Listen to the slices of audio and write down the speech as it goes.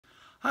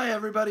Hi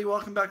everybody,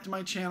 welcome back to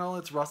my channel.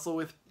 It's Russell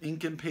with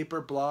Ink and Paper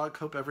Blog.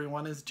 Hope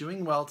everyone is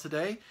doing well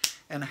today,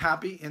 and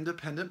happy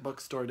Independent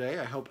Bookstore Day.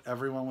 I hope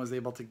everyone was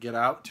able to get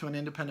out to an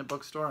independent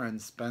bookstore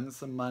and spend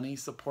some money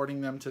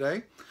supporting them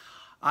today.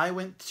 I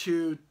went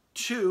to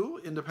two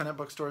independent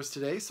bookstores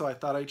today, so I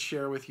thought I'd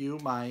share with you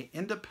my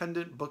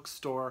independent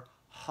bookstore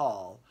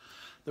haul.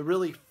 The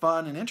really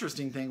fun and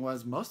interesting thing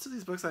was most of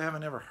these books I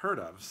haven't ever heard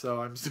of,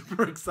 so I'm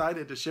super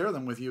excited to share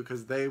them with you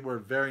because they were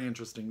very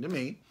interesting to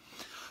me.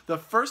 The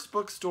first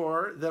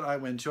bookstore that I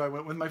went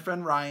with my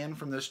friend Ryan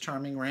from this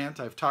charming Rant.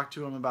 I've talked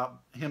to him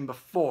about him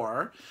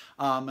before,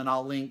 and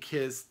I'll link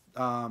his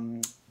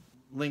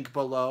link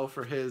below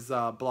for his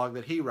blog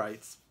that he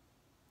writes.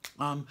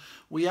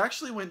 We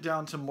actually went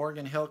down to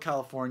Morgan Hill,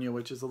 California,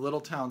 which is a little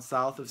town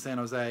south of San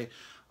Jose,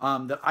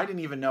 that I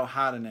didn't even know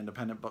had an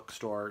independent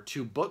bookstore,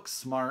 to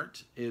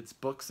Booksmart. It's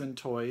books and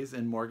toys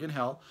in Morgan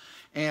Hill,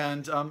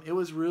 and it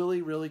was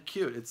really, really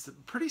cute. It's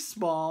pretty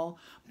small,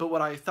 but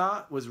what I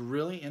thought was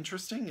really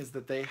interesting is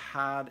that they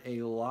had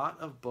a lot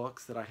of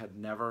books that I had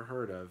never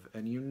heard of,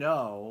 and you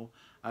know,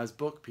 as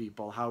book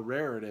people, how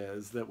rare it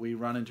is that we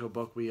run into a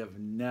book we have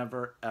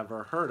never,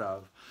 ever heard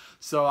of.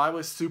 So I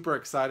was super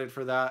excited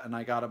for that, and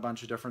I got a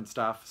bunch of different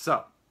stuff.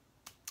 So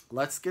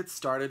let's get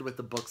started with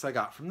the books I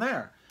got from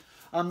there.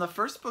 The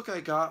first book I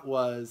got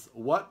was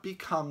What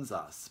Becomes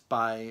Us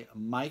by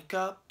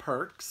Micah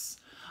Perks.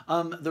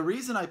 The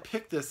reason I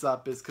picked this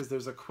up is because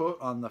there's a quote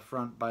on the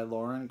front by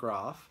Lauren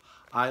Groff.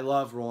 I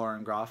love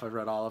Lauren Groff. I've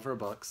read all of her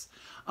books.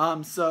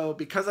 So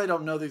because I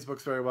don't know these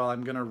books very well,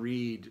 I'm going to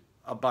read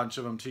a bunch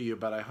of them to you,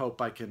 but I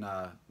hope I can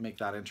make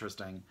that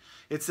interesting.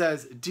 It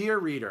says, "Dear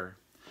reader,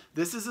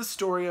 this is a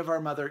story of our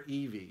mother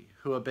Evie,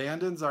 who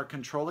abandons our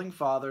controlling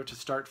father to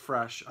start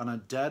fresh on a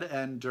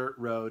dead-end dirt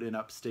road in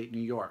upstate New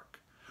York.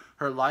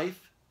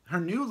 Her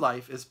new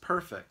life is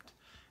perfect,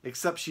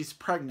 except she's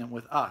pregnant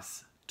with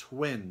us,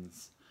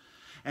 twins,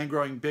 and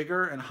growing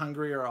bigger and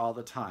hungrier all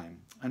the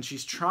time. And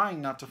she's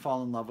trying not to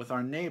fall in love with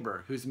our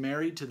neighbor, who's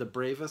married to the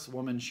bravest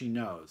woman she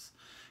knows.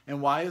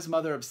 And why is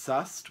mother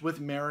obsessed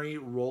with Mary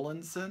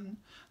Rowlandson,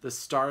 the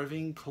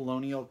starving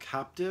colonial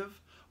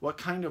captive? What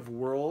kind of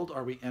world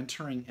are we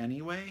entering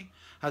anyway?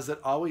 Has it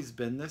always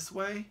been this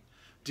way?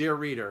 Dear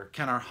reader,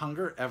 can our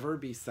hunger ever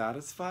be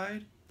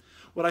satisfied?"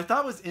 What I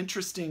thought was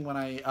interesting when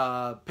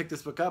I picked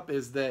this book up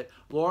is that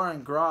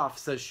Lauren Groff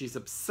says she's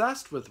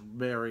obsessed with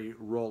Mary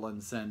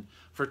Rowlandson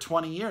for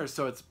 20 years,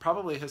 so it's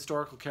probably a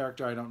historical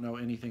character I don't know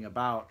anything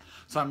about.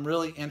 So I'm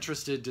really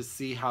interested to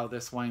see how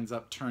this winds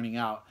up turning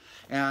out.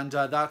 And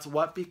that's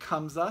What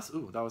Becomes Us,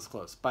 ooh, that was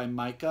close, by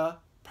Micah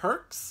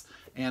Perks,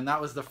 and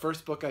that was the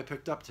first book I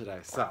picked up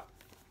today. So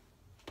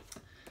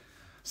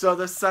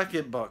the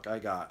second book I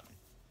got.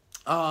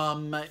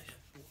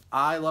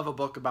 I love a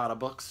book about a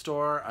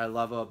bookstore. I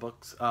love a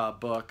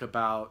book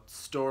about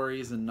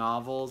stories and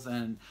novels,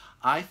 and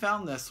I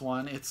found this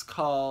one. It's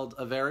called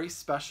A Very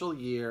Special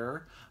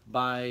Year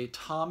by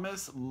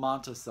Thomas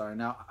Montasser.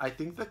 Now, I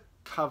think the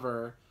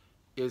cover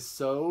is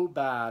so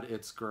bad,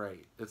 it's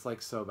great. It's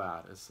like so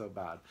bad, it's so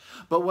bad.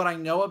 But what I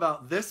know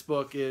about this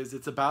book is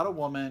it's about a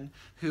woman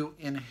who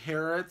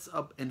inherits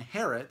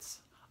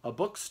a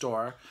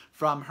bookstore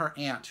from her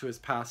aunt who has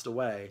passed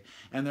away.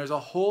 And there's a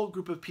whole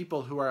group of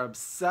people who are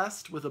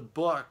obsessed with a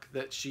book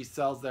that she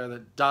sells there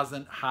that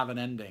doesn't have an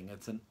ending.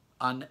 It's an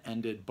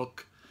unended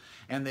book.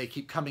 And they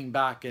keep coming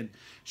back. And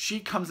she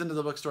comes into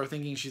the bookstore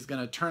thinking she's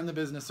going to turn the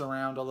business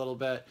around a little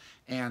bit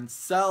and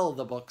sell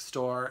the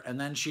bookstore.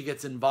 And then she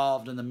gets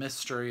involved in the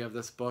mystery of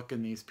this book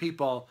and these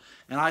people.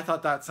 And I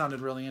thought that sounded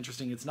really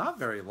interesting. It's not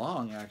very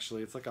long,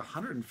 actually. It's like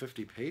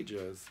 150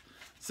 pages.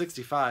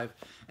 65,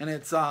 and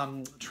it's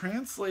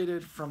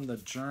translated from the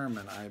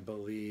German, I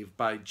believe,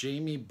 by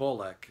Jamie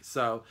Bullock.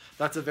 So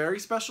that's A Very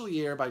Special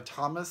Year by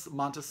Thomas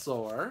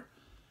Montasser,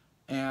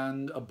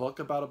 and a book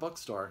about a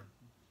bookstore.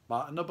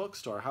 Bought in a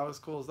bookstore. How as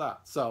cool is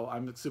that? So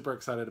I'm super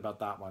excited about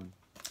that one.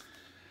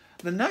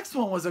 The next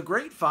one was a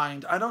great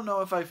find. I don't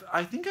know if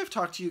I think I've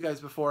talked to you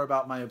guys before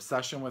about my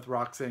obsession with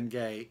Roxane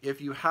Gay.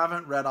 If you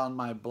haven't read on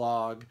my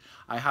blog,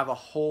 I have a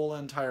whole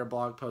entire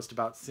blog post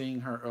about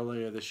seeing her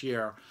earlier this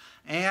year.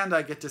 And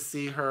I get to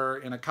see her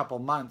in a couple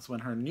months when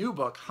her new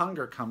book,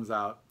 Hunger, comes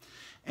out.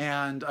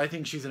 And I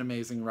think she's an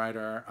amazing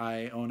writer.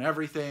 I own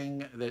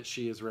everything that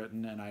she has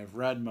written, and I've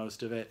read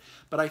most of it.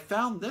 But I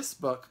found this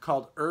book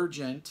called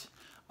Urgent,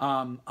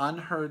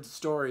 Unheard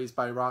Stories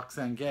by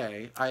Roxane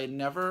Gay. I had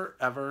never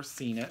ever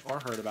seen it or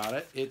heard about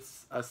it.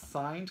 It's a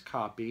signed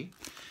copy,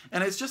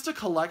 and it's just a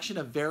collection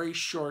of very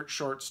short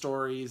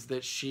stories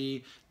that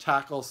she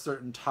tackles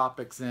certain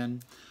topics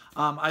in.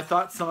 I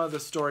thought some of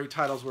the story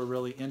titles were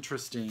really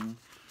interesting.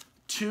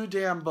 Two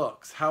Damn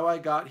Books, How I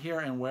Got Here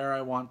and Where I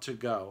Want to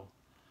Go.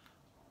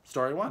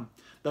 Story one.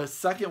 The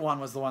second one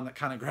was the one that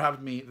kind of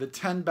grabbed me, The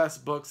 10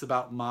 Best Books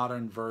About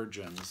Modern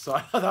Virgins. So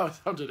I thought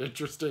that sounded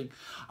interesting.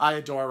 I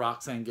adore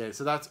Roxane Gay.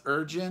 So that's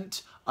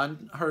Urgent,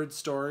 Unheard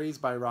Stories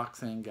by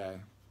Roxane Gay.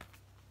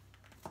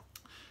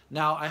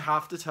 Now, I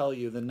have to tell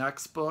you, the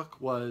next book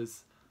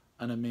was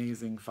an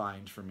amazing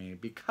find for me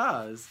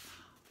because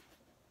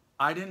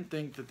I didn't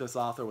think that this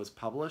author was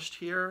published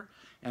here,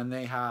 and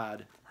they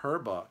had her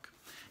book.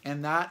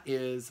 And that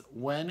is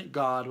When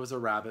God Was a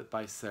Rabbit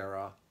by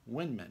Sarah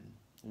Winman.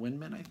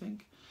 Winman, I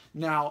think.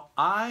 Now,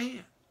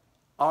 I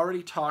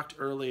already talked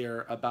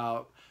earlier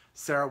about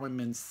Sarah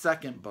Winman's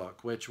second book,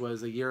 which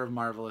was A Year of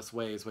Marvelous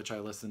Ways, which I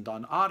listened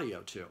on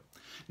audio to.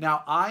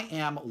 Now, I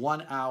am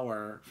 1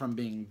 hour from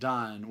being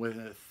done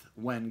with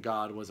When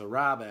God Was a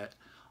Rabbit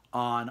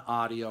on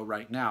audio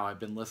right now. I've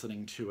been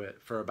listening to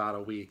it for about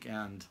a week,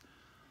 and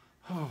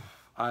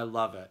I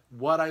love it.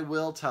 What I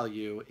will tell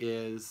you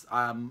is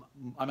I'm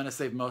going to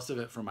save most of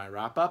it for my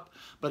wrap-up,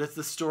 but it's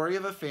the story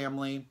of a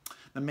family.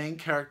 The main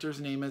character's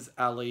name is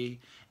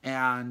Ellie,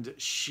 and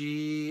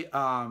she's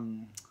a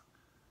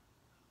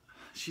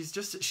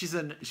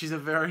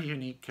very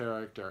unique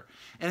character,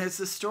 and it's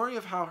the story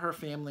of how her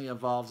family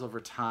evolves over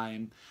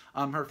time.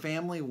 Her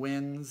family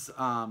wins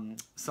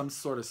some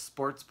sort of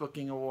sports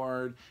booking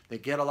award. They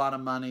get a lot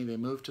of money. They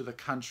move to the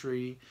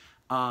country.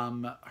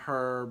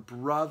 Her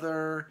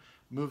brother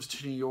moves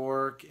to New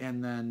York,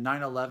 and then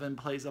 9/11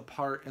 plays a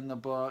part in the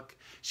book.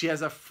 She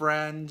has a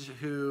friend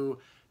who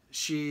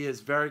she is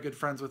very good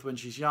friends with when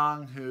she's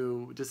young,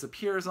 who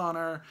disappears on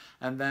her,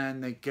 and then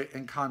they get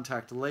in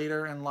contact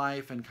later in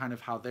life, and kind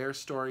of how their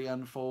story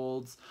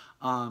unfolds.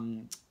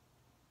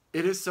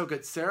 It is so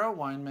good. Sarah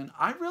Winman,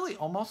 I really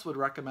almost would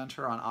recommend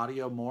her on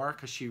audio more,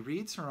 because she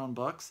reads her own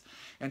books,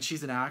 and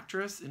she's an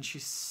actress, and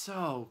she's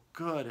so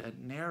good at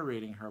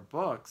narrating her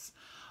books.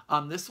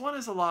 This one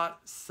is a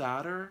lot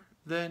sadder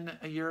than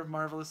A Year of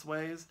Marvelous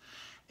Ways.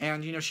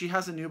 And, you know, she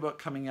has a new book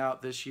coming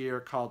out this year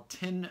called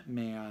Tin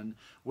Man,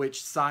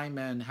 which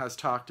Simon has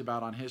talked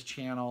about on his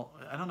channel.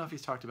 I don't know if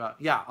he's talked about,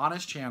 yeah, on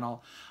his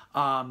channel.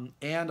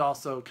 And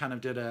also kind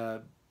of did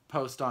a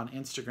post on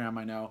Instagram,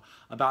 I know,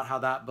 about how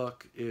that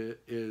book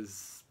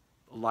is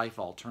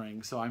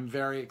life-altering. So I'm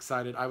very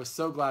excited. I was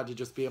so glad to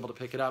just be able to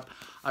pick it up.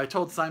 I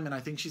told Simon I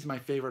think she's my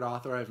favorite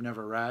author I've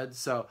never read.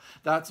 So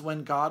that's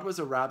When God Was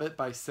a Rabbit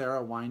by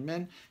Sarah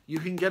Winman. You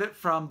can get it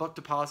from Book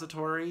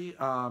Depository.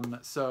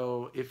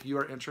 So if you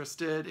are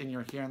interested and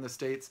you're here in the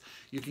States,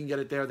 you can get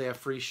it there. They have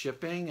free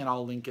shipping, and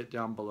I'll link it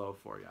down below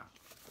for you.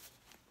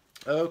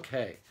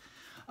 Okay.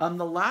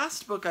 The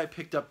last book I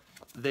picked up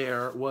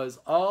there was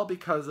all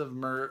because of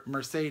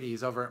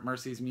Mercedes over at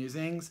Mercy's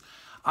Musings.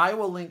 I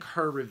will link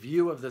her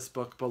review of this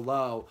book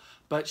below,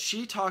 but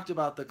she talked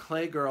about The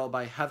Clay Girl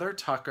by Heather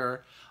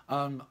Tucker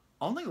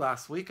only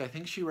last week. I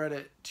think she read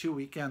it 2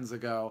 weekends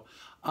ago.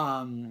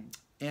 And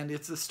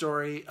it's a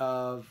story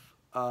of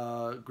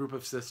a group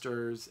of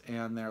sisters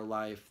and their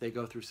life. They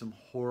go through some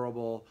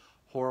horrible,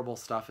 horrible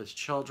stuff as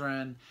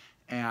children,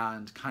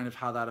 and kind of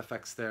how that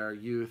affects their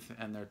youth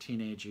and their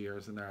teenage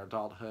years and their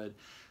adulthood.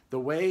 The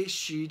way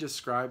she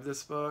described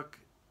this book,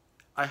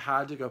 I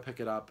had to go pick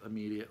it up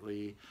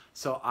immediately.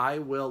 So I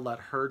will let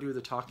her do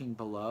the talking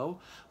below,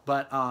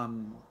 but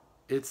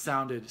it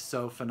sounded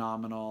so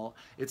phenomenal.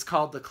 It's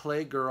called The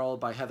Clay Girl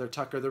by Heather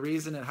Tucker. The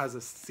reason it has a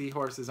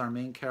seahorse is our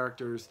main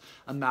character's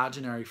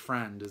imaginary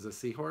friend is a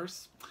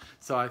seahorse.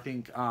 So I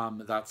think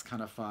that's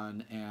kind of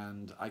fun,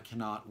 and I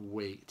cannot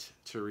wait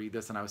to read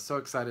this. And I was so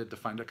excited to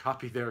find a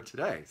copy there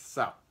today.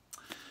 So,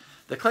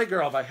 The Clay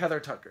Girl by Heather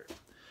Tucker.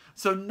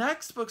 So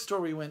next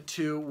bookstore we went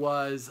to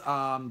was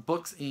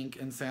Books Inc.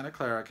 in Santa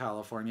Clara,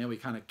 California. We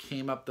kind of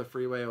came up the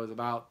freeway. It was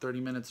about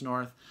 30 minutes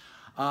north.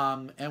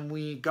 And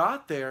we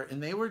got there,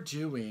 and they were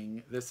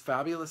doing this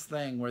fabulous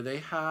thing where they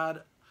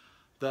had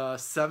the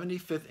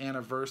 75th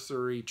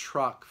anniversary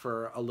truck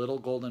for A Little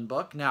Golden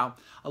Book. Now,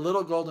 A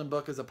Little Golden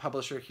Book is a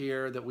publisher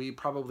here that we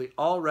probably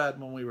all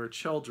read when we were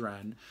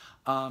children.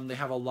 They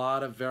have a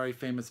lot of very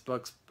famous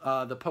books.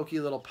 The Pokey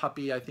Little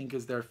Puppy, I think,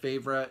 is their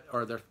favorite,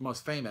 or their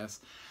most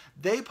famous.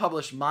 They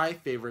published my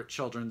favorite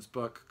children's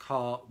book,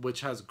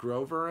 which has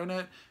Grover in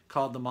it,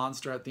 called The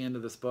Monster at the End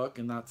of This Book,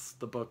 and that's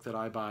the book that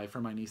I buy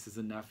for my nieces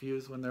and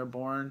nephews when they're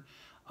born.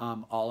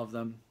 All of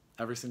them,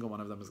 every single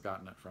one of them has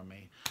gotten it from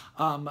me.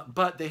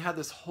 But they had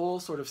this whole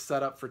sort of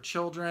setup for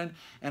children,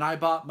 and I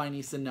bought my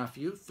niece and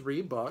nephew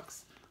 3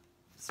 books.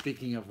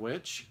 Speaking of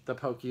which, The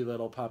Pokey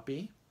Little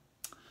Puppy.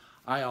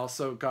 I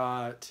also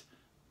got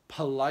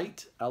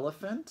Polite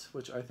Elephant,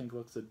 which I think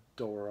looks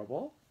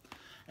adorable.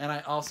 And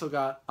I also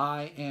got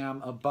I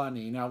Am a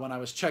Bunny. Now, when I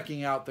was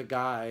checking out the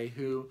guy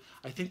who,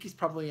 I think he's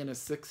probably in his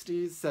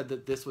 60s, said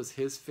that this was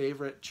his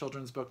favorite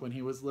children's book when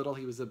he was little.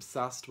 He was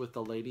obsessed with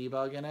the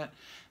ladybug in it.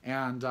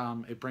 And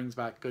it brings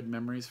back good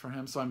memories for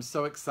him. So I'm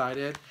so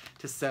excited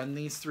to send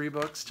these 3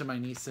 books to my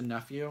niece and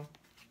nephew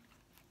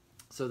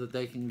so that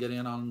they can get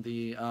in on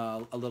the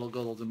A Little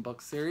Golden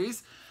Book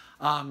series.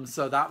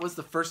 So that was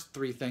the first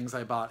 3 things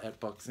I bought at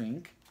Books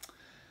Inc.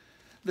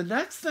 The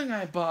next thing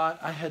I bought,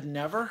 I had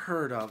never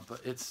heard of,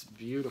 but it's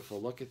beautiful.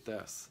 Look at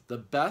this. The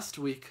Best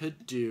We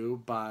Could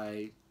Do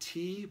by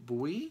T.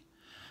 Bui.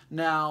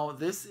 Now,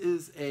 this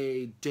is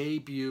a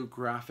debut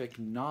graphic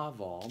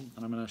novel,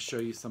 and I'm going to show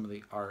you some of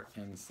the art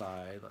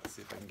inside. Let's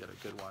see if I can get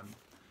a good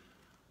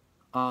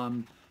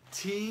one.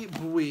 Thi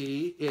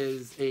Bui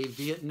is a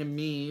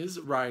Vietnamese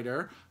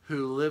writer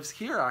who lives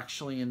here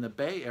actually in the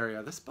Bay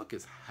Area. This book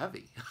is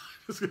heavy. I'm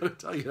just going to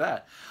tell you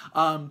that.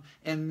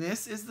 And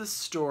this is the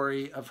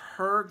story of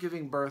her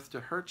giving birth to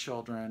her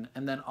children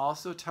and then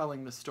also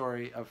telling the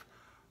story of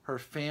her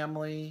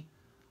family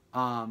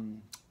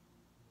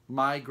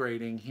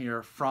migrating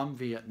here from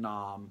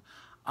Vietnam,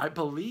 I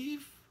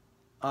believe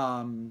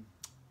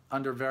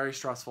under very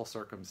stressful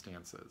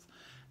circumstances.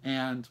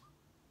 And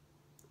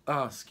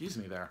excuse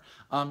me there.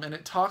 And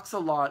it talks a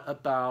lot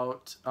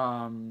about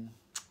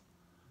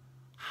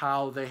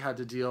how they had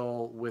to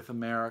deal with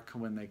America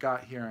when they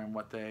got here and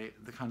what the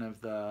kind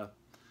of the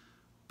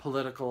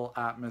political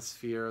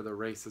atmosphere, the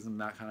racism,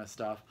 that kind of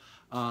stuff.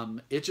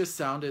 It just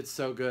sounded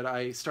so good.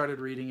 I started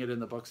reading it in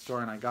the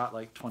bookstore and I got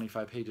like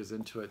 25 pages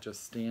into it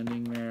just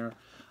standing there.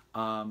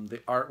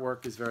 The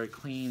artwork is very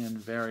clean and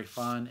very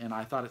fun, and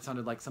I thought it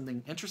sounded like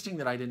something interesting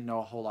that I didn't know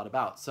a whole lot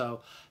about.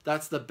 So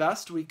that's The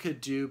Best We Could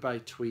Do by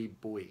Thi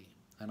Bui,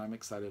 and I'm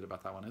excited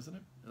about that one, isn't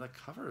it? The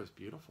cover is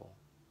beautiful.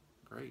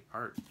 Great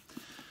art.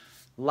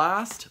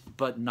 Last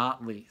but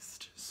not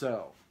least,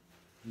 so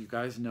you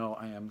guys know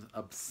I am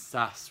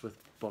obsessed with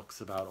books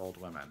about old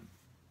women.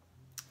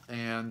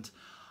 And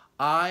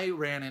I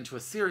ran into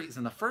a series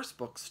in the first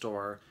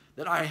bookstore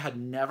that I had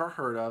never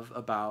heard of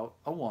about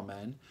a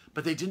woman,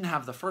 but they didn't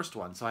have the first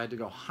one, so I had to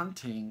go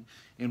hunting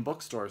in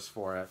bookstores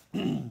for it.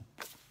 And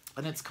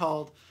it's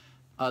called,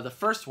 the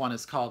first one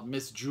is called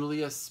Miss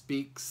Julia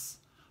Speaks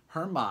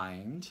Her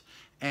Mind,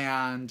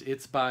 and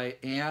it's by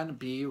Anne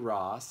B.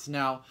 Ross.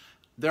 Now,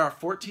 there are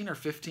 14 or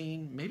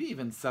 15, maybe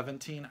even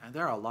 17.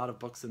 There are a lot of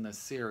books in this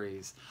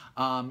series.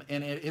 And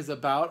it is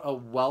about a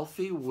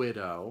wealthy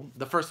widow.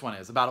 The first one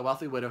is about a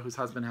wealthy widow whose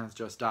husband has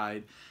just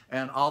died.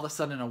 And all of a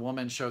sudden a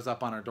woman shows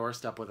up on her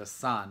doorstep with a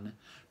son,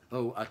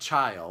 a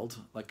child,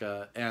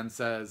 and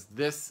says,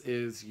 "This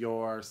is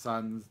your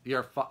son's,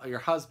 your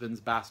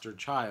husband's bastard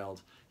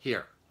child.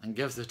 Here," and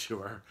gives it to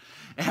her.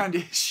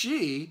 And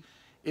she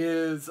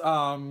is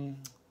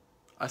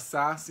a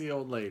sassy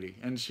old lady,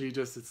 and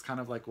it's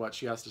kind of like what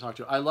she has to talk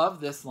to. I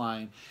love this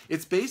line.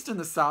 It's based in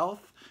the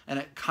South, and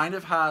it kind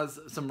of has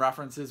some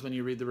references when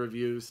you read the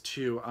reviews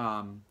to,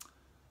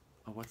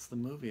 what's the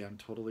movie? I'm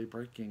totally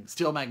breaking.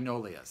 Steel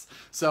Magnolias.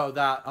 So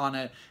that on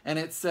it, and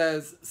it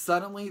says,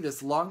 "Suddenly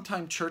this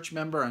longtime church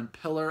member and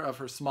pillar of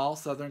her small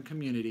southern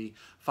community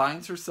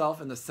finds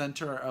herself in the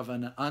center of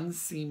an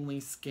unseemly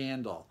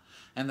scandal,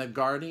 and the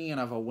guardian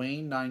of a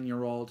wan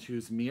 9-year-old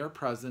whose mere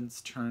presence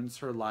turns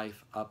her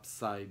life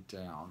upside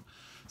down."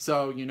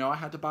 So, you know, I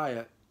had to buy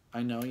it.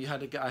 I know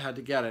I had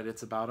to get it.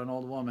 It's about an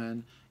old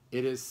woman.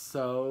 It is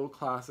so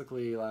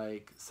classically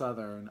like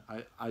Southern.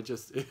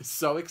 It's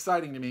so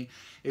exciting to me.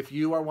 If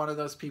you are one of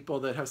those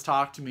people that has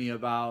talked to me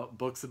about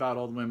books about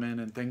old women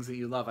and things that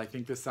you love, I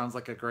think this sounds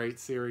like a great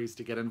series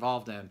to get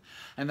involved in.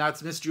 And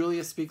that's Miss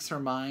Julia Speaks Her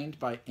Mind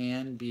by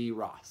Anne B.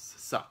 Ross.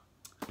 So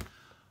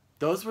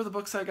those were the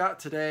books I got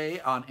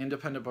today on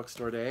Independent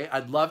Bookstore Day.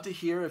 I'd love to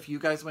hear if you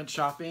guys went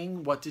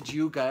shopping. What did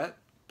you get?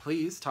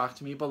 Please talk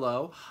to me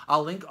below.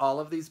 I'll link all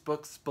of these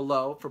books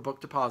below for Book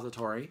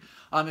Depository.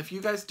 If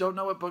you guys don't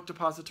know what Book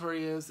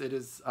Depository is, it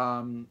is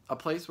a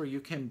place where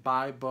you can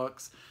buy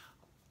books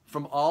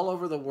from all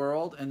over the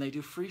world, and they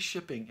do free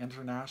shipping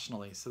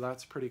internationally, so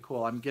that's pretty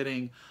cool. I'm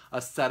getting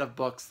a set of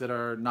books that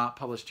are not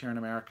published here in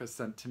America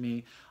sent to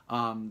me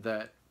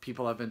that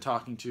people have been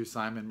talking to,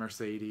 Simon,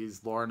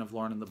 Mercedes, Lauren of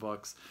Lauren in the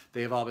Books.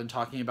 They've all been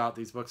talking about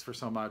these books for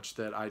so much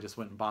that I just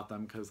went and bought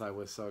them because I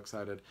was so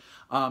excited.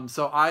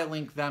 So I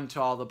link them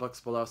to all the books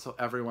below so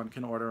everyone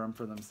can order them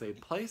for the same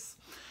place.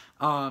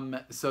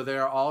 So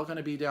they're all going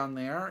to be down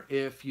there.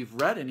 If you've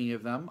read any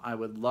of them, I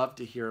would love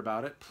to hear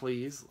about it.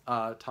 Please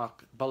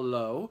talk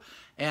below.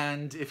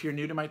 And if you're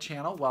new to my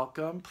channel,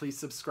 welcome. Please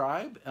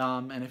subscribe.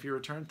 And if you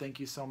return, thank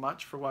you so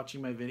much for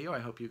watching my video. I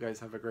hope you guys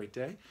have a great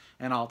day.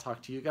 And I'll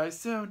talk to you guys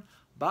soon.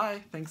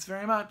 Bye. Thanks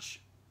very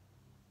much.